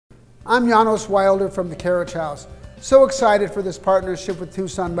I'm Janos Wilder from the Carriage House. So excited for this partnership with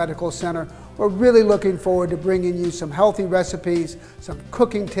Tucson Medical Center. We're really looking forward to bringing you some healthy recipes, some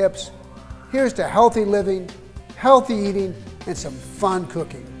cooking tips. Here's to healthy living, healthy eating, and some fun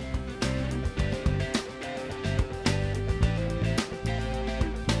cooking.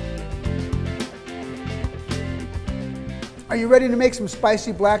 Are you ready to make some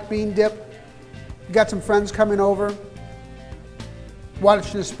spicy black bean dip? You got some friends coming over?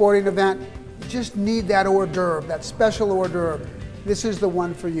 Watching a sporting event? You just need that hors d'oeuvre, that special hors d'oeuvre. This is the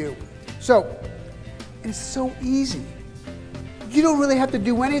one for you. So, it's so easy. You don't really have to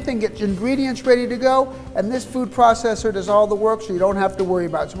do anything, get your ingredients ready to go, and this food processor does all the work so you don't have to worry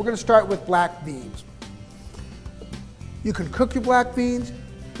about it. So we're going to start with black beans. You can cook your black beans.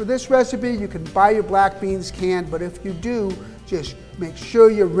 For this recipe, you can buy your black beans canned, but if you do, just make sure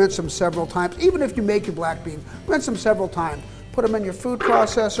you rinse them several times. Even if you make your black beans, rinse them several times. Put them in your food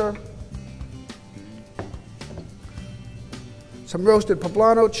processor. Some roasted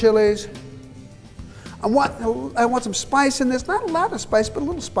poblano chilies. I want some spice in this, not a lot of spice, but a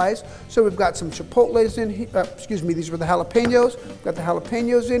little spice. So we've got some chipotles in here, these were the jalapenos. We've got the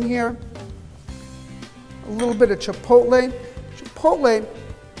jalapenos in here. A little bit of chipotle. Chipotle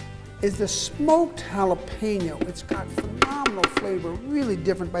is the smoked jalapeno. It's got phenomenal flavor, really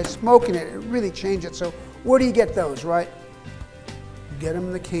different. By smoking it, it really changes it. So where do you get those, right? You get them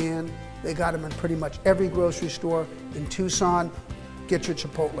in the can. They got them in pretty much every grocery store in Tucson. Get your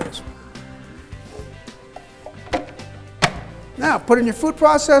chipotles. Now, put in your food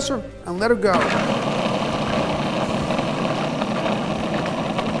processor and let her go.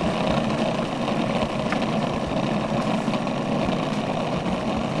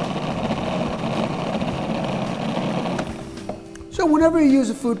 So whenever you use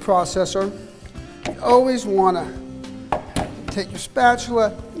a food processor, you always want to take your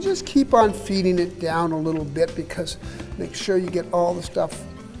spatula and just keep on feeding it down a little bit, because make sure you get all the stuff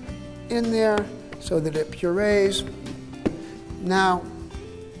in there so that it purees. Now,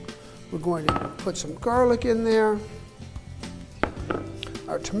 we're going to put some garlic in there,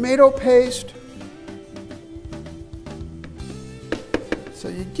 our tomato paste. So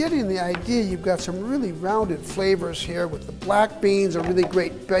you're getting the idea, you've got some really rounded flavors here with the black beans, a really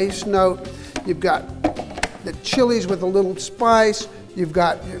great base note. You've got the chilies with a little spice. You've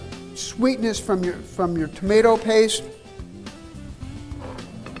got your sweetness from your tomato paste.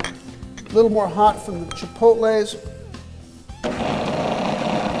 A little more hot from the chipotles.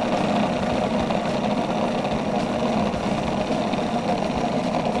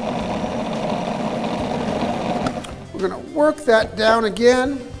 We're going to work that down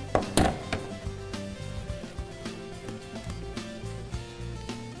again.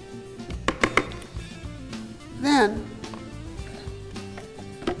 Then,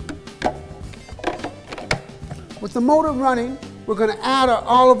 with the motor running, we're going to add our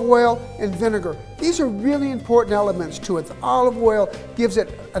olive oil and vinegar. These are really important elements to it. The olive oil gives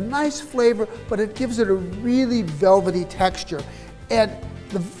it a nice flavor, but it gives it a really velvety texture. And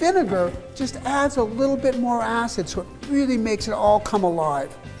the vinegar just adds a little bit more acid, so it really makes it all come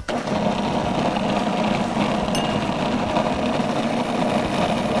alive.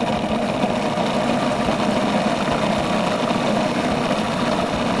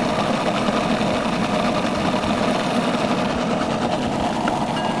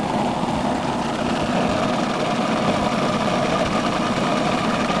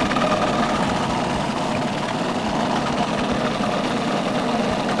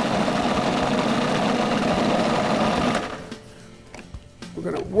 We're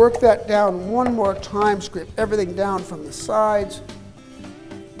going to work that down one more time, scrape everything down from the sides.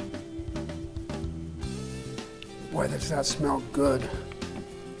 Boy, does that smell good.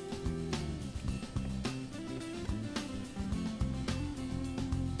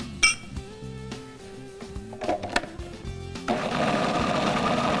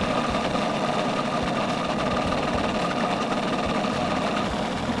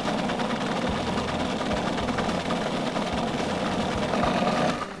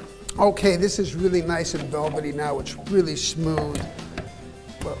 Okay, this is really nice and velvety now. It's really smooth.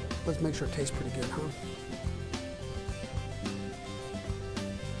 Well, let's make sure it tastes pretty good, huh?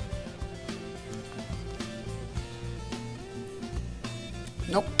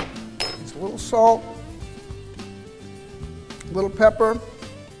 Nope. It's a little salt, a little pepper.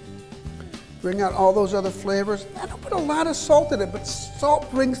 Bring out all those other flavors. I don't put a lot of salt in it, but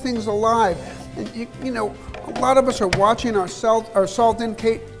salt brings things alive. And you know, a lot of us are watching our salt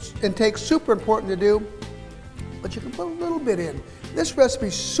intake, super important to do, but you can put a little bit in. This recipe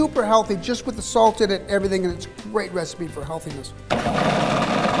is super healthy just with the salt in it and everything, and it's a great recipe for healthiness.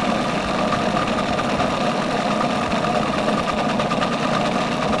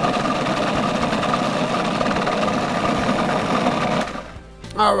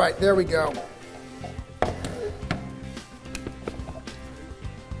 All right, there we go.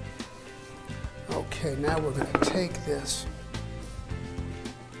 Okay, now we're going to take this.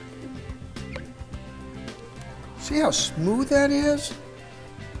 See how smooth that is?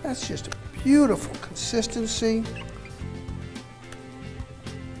 That's just a beautiful consistency.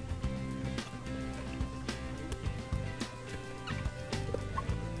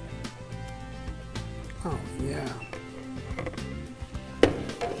 Oh, yeah.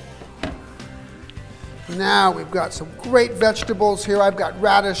 Now we've got some great vegetables here. I've got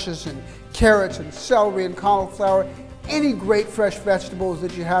radishes and carrots and celery and cauliflower. Any great fresh vegetables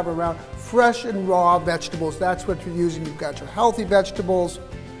that you have around. Fresh and raw vegetables, that's what you're using. You've got your healthy vegetables,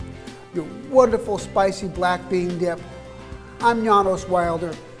 your wonderful spicy black bean dip. I'm Janos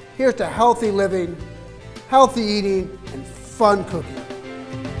Wilder. Here's to healthy living, healthy eating, and fun cooking.